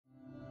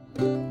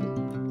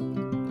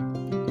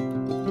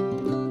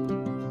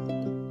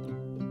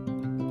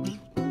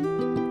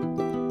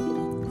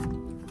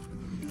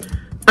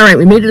Alright,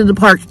 we made it to the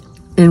park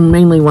in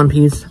mainly one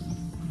piece.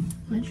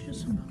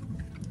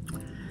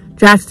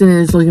 Jackson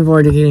is looking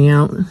forward to getting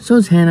out. So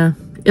is Hannah.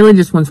 Illy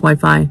just wants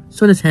Wi-Fi.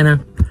 So does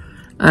Hannah.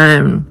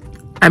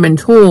 I've been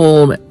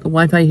told the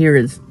Wi-Fi here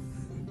is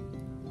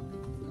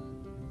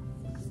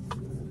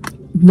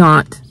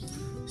not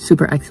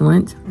super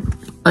excellent.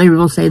 Other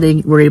people say they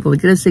were able to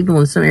get a signal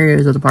in some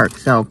areas of the park,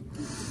 so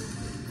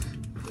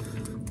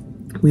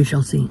we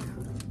shall see.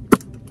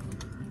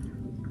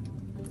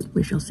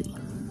 We shall see.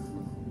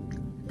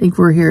 I think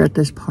we're here at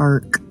this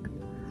park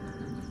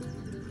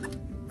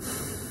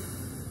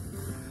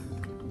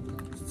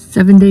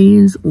 7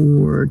 days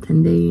or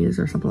 10 days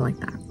or something like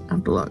that. I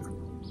have to look.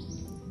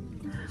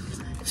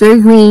 It's very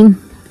green,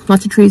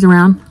 lots of trees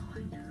around.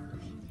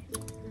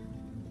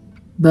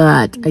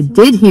 But I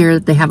did hear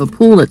that they have a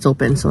pool that's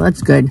open, so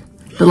that's good.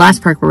 The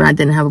last park we're at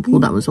didn't have a pool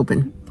that was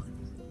open.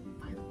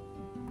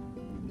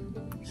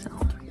 So.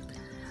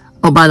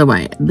 Oh, by the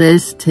way,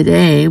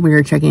 today we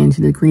are checking into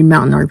the Green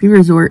Mountain RV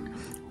Resort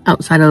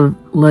outside of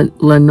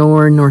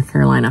Lenore, North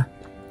Carolina.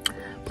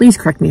 Please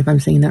correct me if I'm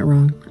saying that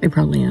wrong. I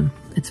probably am.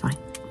 It's fine.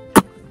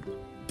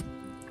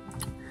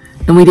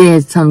 And we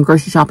did some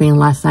grocery shopping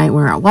last night. We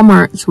were at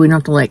Walmart, so we don't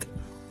have to like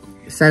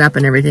set up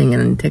and everything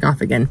and take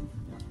off again.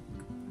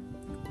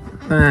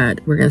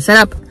 But we're gonna set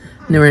up and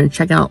then we're gonna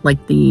check out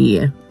like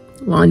the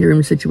laundry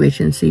room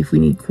situation, see if we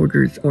need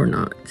quarters or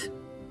not.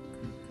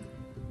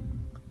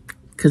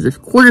 Because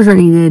if quarters are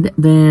needed,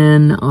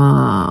 then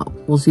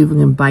we'll see if we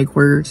can buy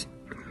quarters,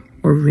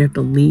 or if we have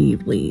to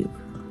leave.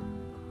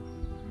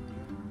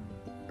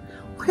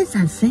 What is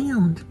that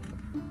sound?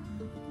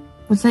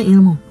 What's that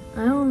animal?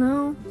 I don't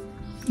know.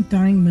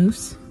 Dying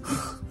moose?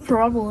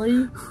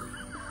 Probably.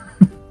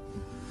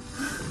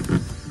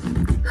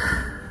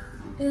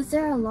 Is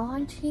there a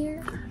lodge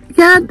here?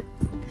 Yeah,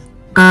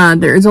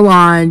 there is a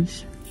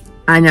lodge.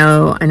 I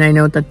know, and I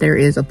know that there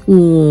is a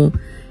pool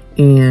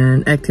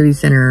and activity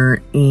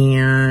center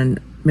and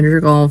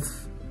miniature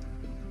golf,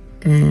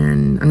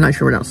 and I'm not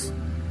sure what else.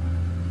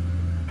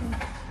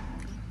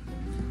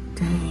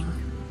 Dang.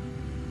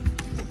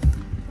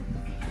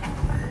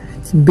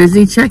 It's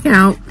busy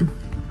checkout.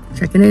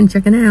 Checking in,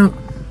 checking out.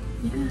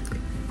 Yeah.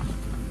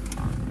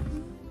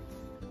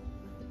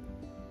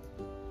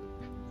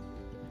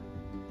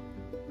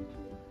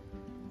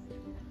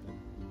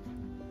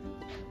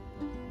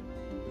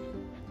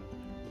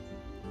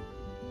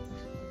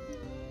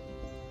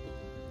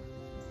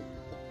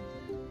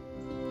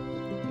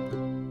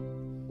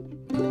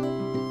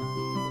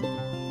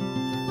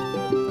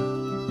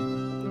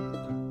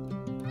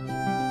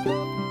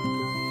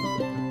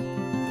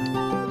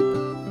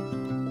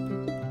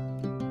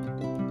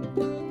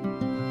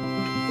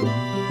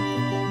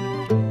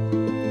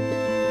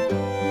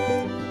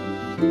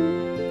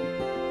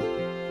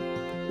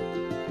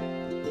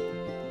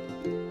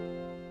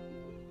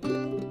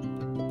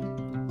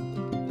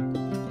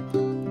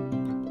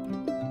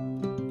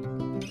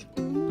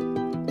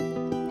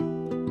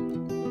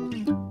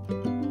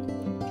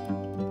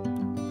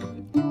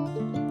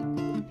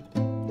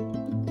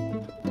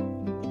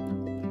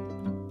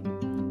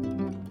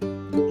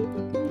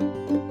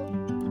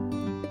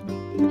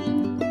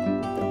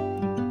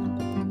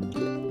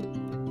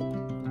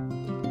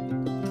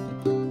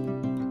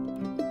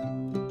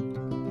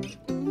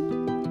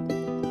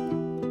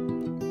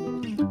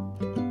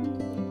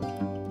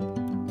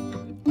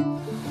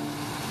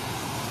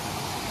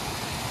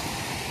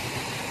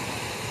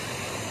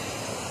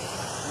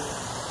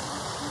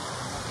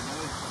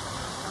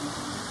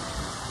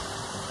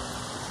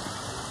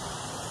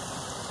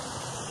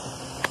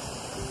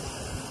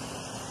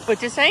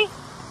 What'd you say? A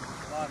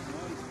lot of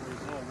noise for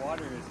as little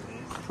water as it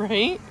is.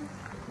 Right?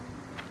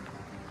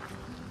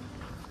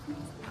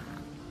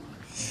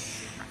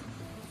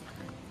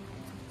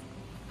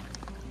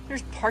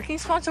 There's parking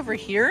spots over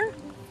here?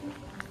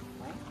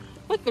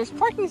 Look, there's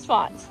parking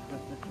spots.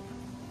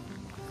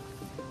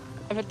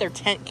 I bet they're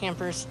tent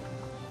campers.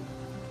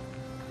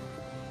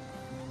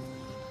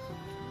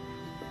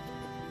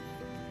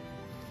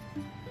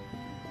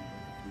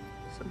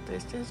 So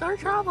this is our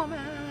travel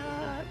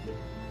map.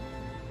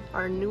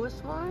 Our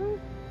newest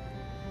one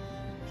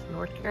is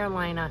North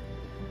Carolina.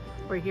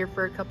 We're here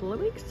for a couple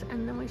of weeks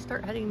and then we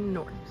start heading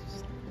north.